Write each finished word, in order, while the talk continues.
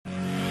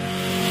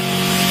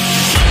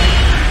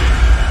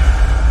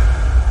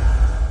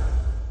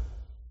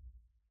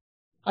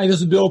Hi, this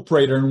is Bill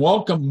Prater, and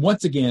welcome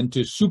once again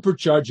to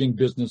Supercharging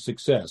Business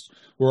Success,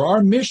 where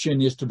our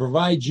mission is to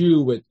provide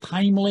you with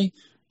timely,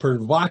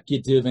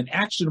 provocative, and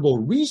actionable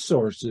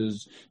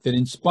resources that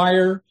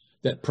inspire,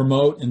 that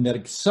promote, and that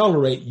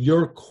accelerate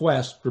your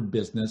quest for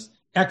business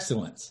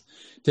excellence.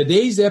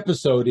 Today's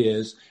episode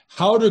is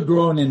how to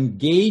grow an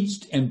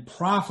engaged and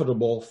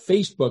profitable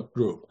Facebook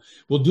group.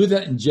 We'll do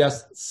that in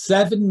just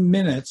 7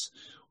 minutes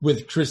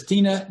with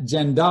Christina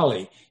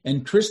Jandali.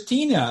 And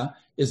Christina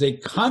is a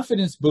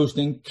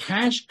confidence-boosting,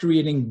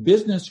 cash-creating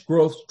business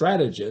growth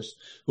strategist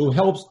who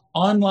helps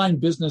online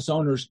business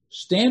owners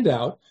stand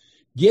out,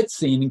 get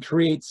seen, and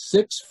create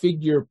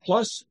six-figure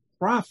plus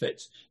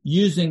profits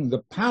using the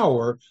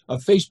power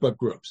of Facebook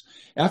groups.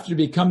 After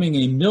becoming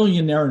a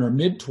millionaire in her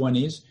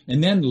mid-20s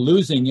and then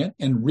losing it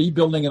and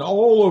rebuilding it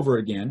all over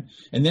again,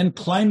 and then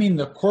climbing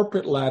the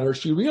corporate ladder,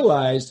 she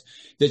realized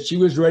that she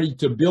was ready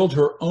to build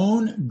her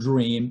own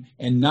dream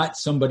and not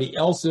somebody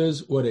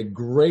else's. What a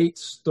great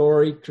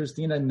story,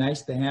 Christina.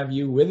 Nice to have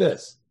you with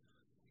us.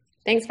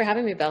 Thanks for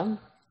having me, Bill.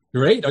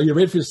 Great. Are you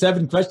ready for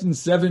 7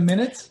 questions, 7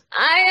 minutes?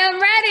 I am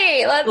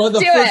ready. Let's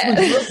do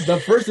it. The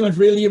first one's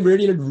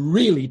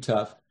really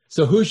tough.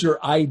 So who's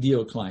your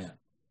ideal client?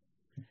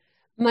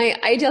 My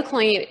ideal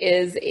client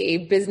is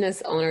a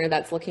business owner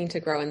that's looking to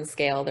grow and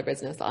scale their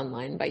business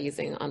online by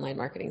using online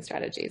marketing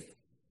strategies.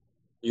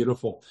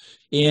 Beautiful.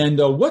 And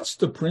what's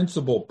the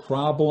principal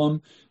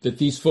problem that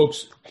these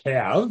folks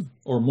have,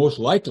 or most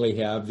likely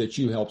have, that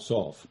you help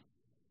solve?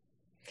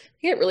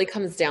 I think it really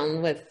comes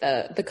down with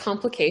the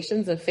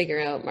complications of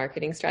figuring out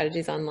marketing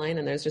strategies online.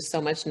 And there's just so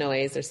much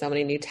noise. There's so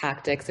many new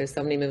tactics. There's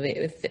so many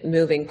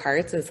moving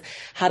parts. Is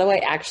how do I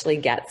actually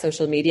get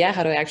social media?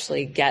 How do I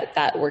actually get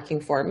that working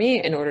for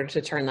me in order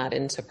to turn that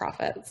into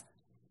profits?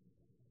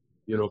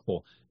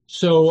 Beautiful.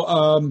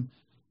 So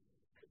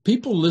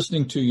people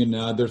listening to you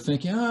now, they're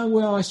thinking,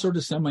 well, I sort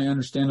of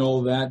semi-understand all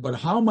of that, but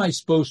how am I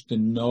supposed to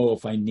know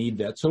if I need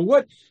that? So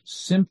what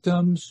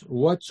symptoms,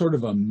 what sort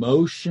of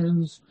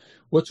emotions,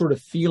 what sort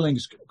of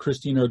feelings,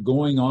 Christina, are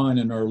going on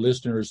in our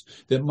listeners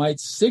that might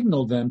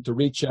signal them to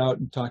reach out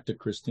and talk to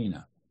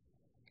Christina?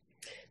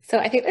 So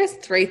I think there's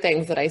 3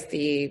 things that I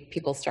see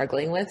people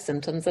struggling with,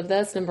 symptoms of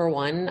this. Number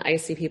one, I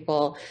see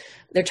people,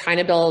 they're trying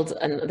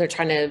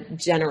to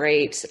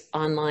generate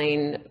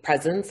online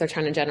presence. They're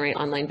trying to generate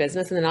online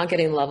business, and they're not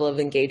getting the level of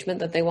engagement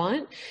that they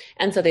want.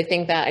 And so they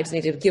think that I just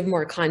need to give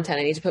more content.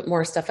 I need to put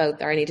more stuff out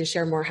there. I need to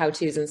share more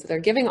how-tos. And so they're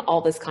giving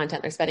all this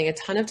content. They're spending a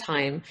ton of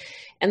time,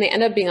 and they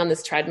end up being on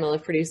this treadmill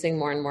of producing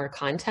more and more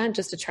content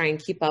just to try and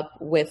keep up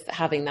with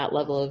having that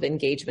level of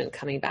engagement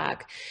coming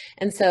back.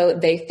 And so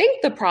they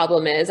think the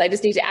problem is, I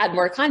just need to add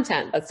more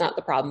content. That's not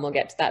the problem. We'll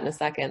get to that in a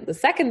second. The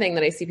second thing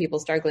that I see people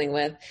struggling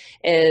with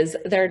is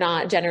they're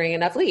not generating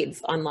enough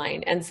leads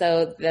online. And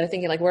so they're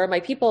thinking like, where are my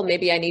people?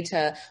 Maybe I need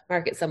to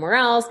market somewhere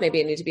else.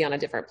 Maybe I need to be on a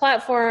different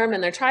platform.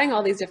 And they're trying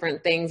all these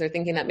different things. They're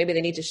thinking that maybe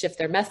they need to shift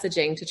their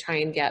messaging to try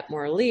and get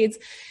more leads.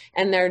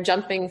 And they're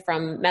jumping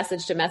from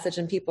message to message,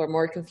 and people are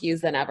more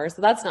confused than ever.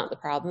 So that's not the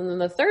problem. And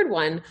the third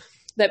one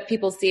that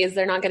people see is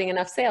they're not getting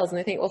enough sales. And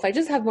they think, well, if I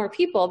just have more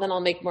people, then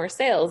I'll make more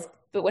sales.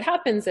 But what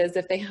happens is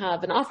if they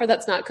have an offer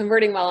that's not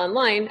converting well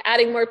online,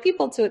 adding more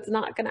people to it's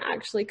not going to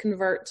actually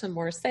convert to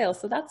more sales.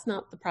 So that's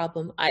not the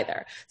problem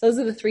either. So those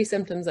are the 3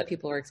 symptoms that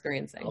people are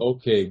experiencing.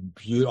 Okay.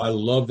 I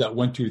love that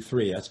 1, 2,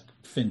 3. That's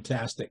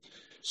fantastic.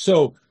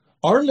 So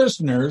our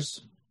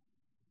listeners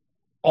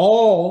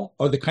all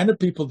are the kind of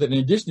people that, in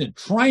addition to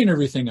trying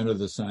everything under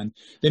the sun,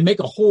 they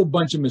make a whole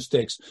bunch of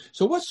mistakes.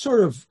 So what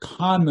sort of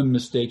common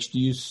mistakes do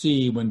you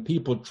see when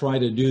people try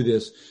to do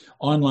this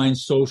online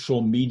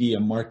social media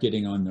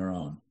marketing on their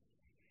own?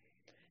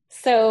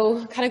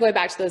 So kind of going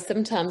back to those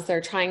symptoms,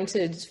 they're trying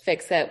to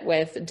fix it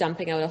with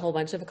dumping out a whole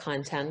bunch of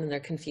content, and they're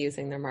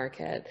confusing their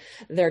market.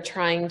 They're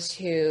trying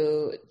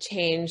to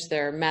change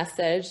their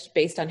message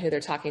based on who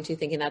they're talking to,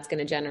 thinking that's going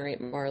to generate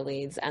more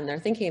leads. And they're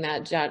thinking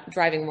that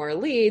driving more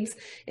leads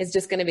is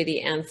just going to be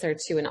the answer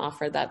to an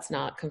offer that's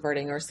not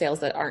converting or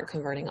sales that aren't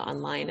converting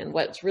online. And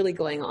what's really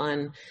going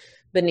on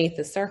beneath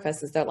the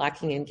surface is they're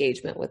lacking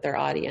engagement with their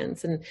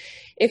audience. And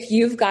if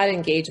you've got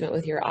engagement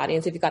with your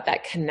audience, if you've got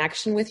that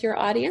connection with your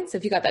audience,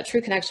 if you've got that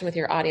true connection with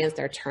your audience,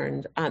 they're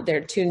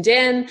tuned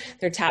in,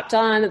 they're tapped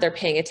on, they're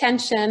paying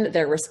attention,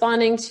 they're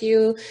responding to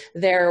you,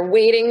 they're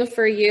waiting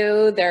for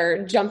you,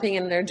 they're jumping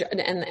in there,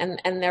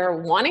 and they're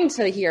wanting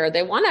to hear,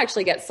 they want to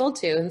actually get sold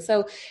to. And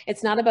so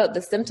it's not about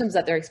the symptoms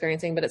that they're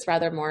experiencing, but it's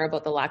rather more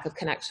about the lack of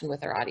connection with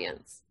their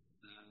audience.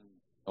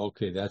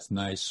 Okay, that's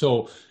nice.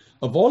 So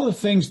of all the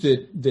things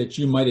that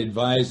you might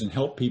advise and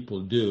help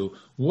people do,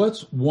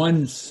 what's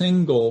one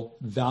single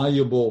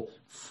valuable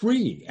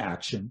free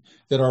action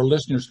that our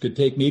listeners could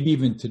take, maybe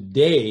even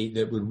today,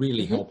 that would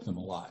really help them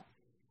a lot?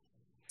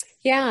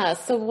 Yeah.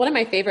 So one of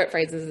my favorite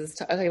phrases is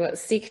to talk about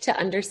seek to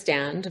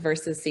understand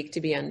versus seek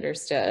to be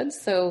understood.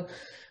 So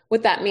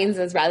what that means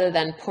is rather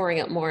than pouring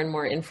out more and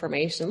more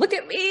information, look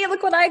at me,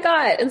 look what I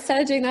got.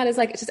 Instead of doing that is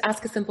like, just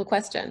ask a simple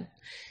question.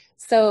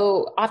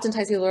 So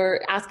oftentimes people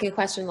are asking a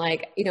question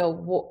like,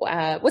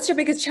 what's your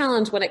biggest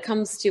challenge when it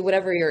comes to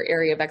whatever your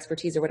area of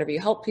expertise or whatever you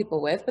help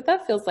people with? But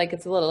that feels like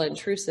it's a little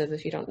intrusive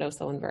if you don't know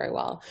someone very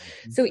well.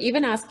 Mm-hmm. So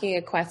even asking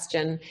a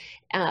question,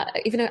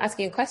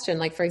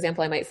 like, for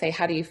example, I might say,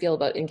 how do you feel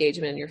about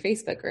engagement in your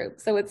Facebook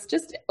group? So it's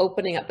just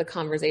opening up the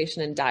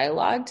conversation and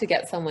dialogue to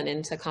get someone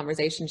into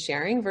conversation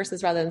sharing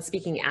versus rather than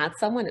speaking at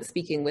someone, it's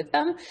speaking with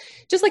them.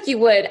 Just like you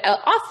would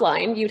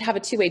offline, you'd have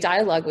a two-way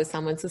dialogue with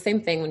someone. It's the same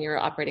thing when you're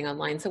operating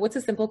online. So what's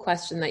a simple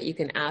question that you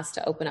can ask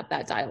to open up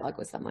that dialogue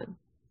with someone?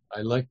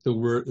 I like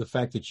the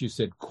fact that you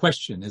said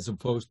question as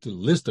opposed to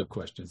list of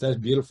questions. That's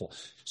beautiful.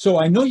 So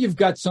I know you've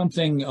got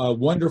something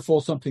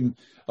wonderful, something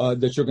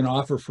that you're going to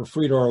offer for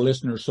free to our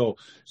listeners. So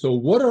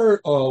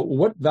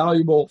what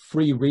valuable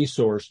free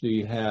resource do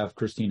you have,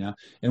 Christina,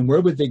 and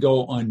where would they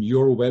go on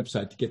your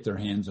website to get their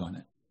hands on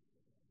it?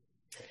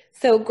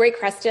 So great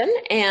question.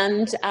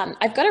 And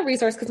I've got a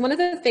resource because one of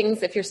the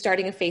things, if you're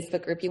starting a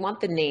Facebook group, you want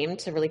the name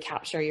to really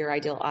capture your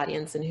ideal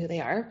audience and who they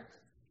are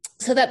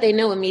so that they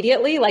know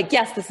immediately, like,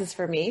 yes, this is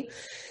for me.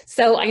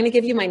 So I'm going to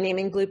give you my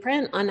naming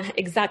blueprint on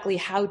exactly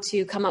how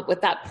to come up with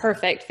that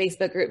perfect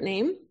Facebook group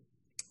name.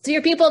 So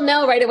your people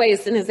know right away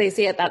as soon as they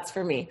see it, that's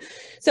for me.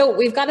 So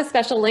we've got a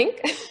special link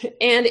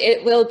and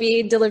it will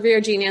be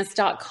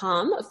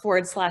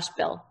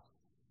deliveryourgenius.com/Bill.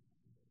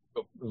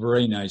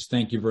 Very nice.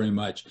 Thank you very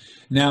much.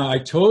 Now, I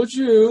told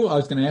you I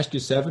was going to ask you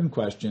 7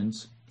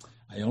 questions.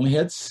 I only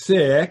had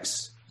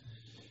 6.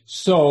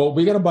 So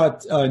we got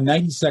about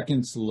 90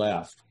 seconds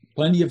left.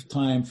 Plenty of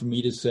time for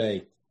me to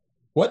say,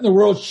 what in the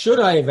world should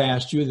I have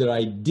asked you that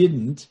I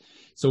didn't?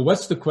 So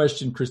what's the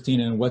question,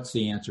 Christina, and what's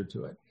the answer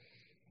to it?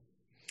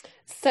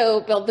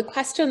 So, Bill, the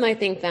question I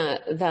think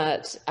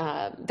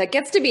that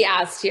gets to be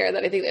asked here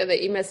that I think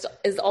that you missed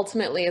is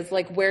ultimately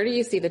like, where do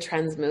you see the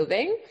trends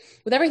moving?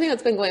 With everything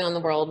that's been going on in the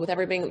world, with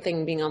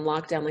everything being on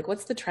lockdown, like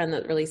what's the trend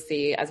that really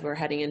see as we're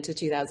heading into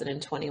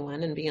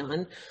 2021 and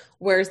beyond?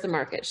 Where's the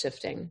market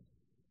shifting?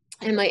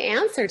 And my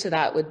answer to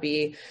that would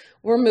be,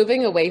 we're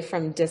moving away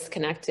from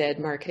disconnected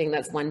marketing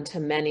that's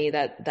one-to-many,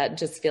 that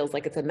just feels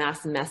like it's a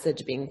mass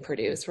message being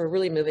produced. We're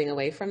really moving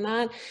away from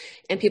that.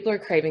 And people are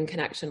craving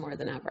connection more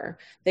than ever.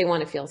 They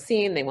want to feel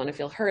seen. They want to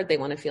feel heard. They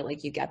want to feel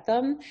like you get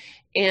them.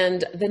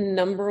 And the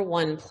number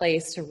one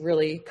place to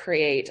really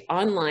create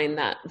online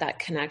that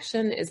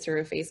connection is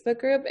through a Facebook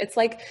group. It's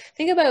like,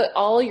 think about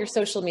all your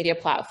social media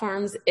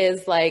platforms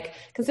is like,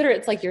 consider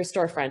it's like your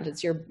storefront.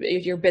 It's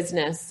your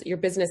business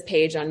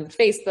page on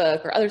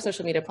Facebook or other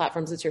social media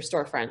platforms. It's your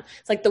storefront.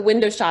 It's like the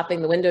window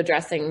shopping, the window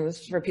dressing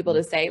for people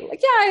to say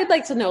like, yeah, I'd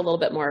like to know a little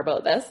bit more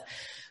about this.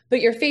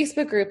 But your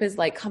Facebook group is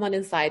like, come on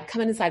inside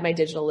my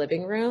digital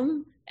living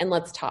room and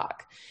let's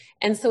talk.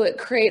 And so it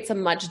creates a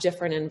much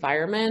different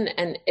environment.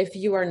 And if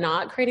you are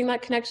not creating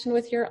that connection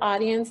with your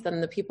audience, then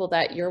the people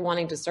that you're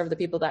wanting to serve, the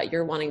people that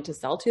you're wanting to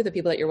sell to, the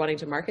people that you're wanting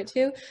to market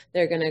to,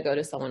 they're going to go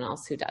to someone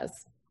else who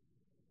does.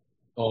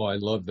 Oh, I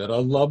love that. I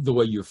love the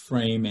way you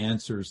frame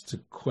answers to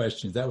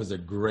questions. That was a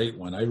great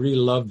one. I really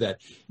love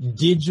that.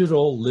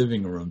 Digital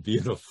living room.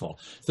 Beautiful.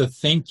 So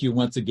thank you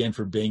once again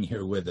for being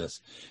here with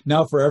us.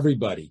 Now for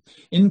everybody,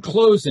 in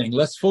closing,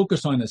 let's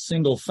focus on a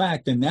single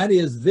fact, and that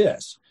is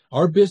this.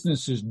 Our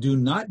businesses do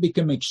not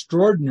become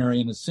extraordinary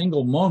in a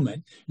single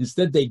moment.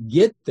 Instead, they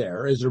get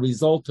there as a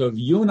result of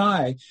you and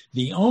I,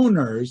 the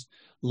owners,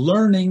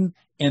 learning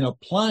and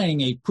applying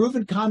a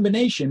proven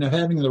combination of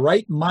having the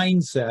right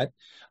mindset,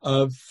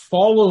 of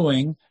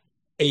following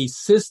a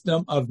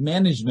system of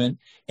management,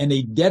 and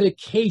a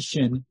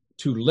dedication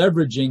to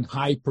leveraging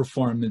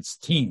high-performance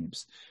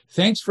teams.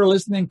 Thanks for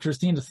listening,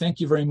 Christina. Thank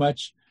you very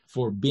much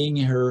for being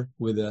here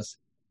with us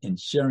and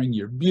sharing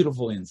your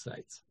beautiful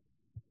insights.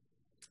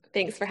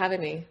 Thanks for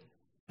having me.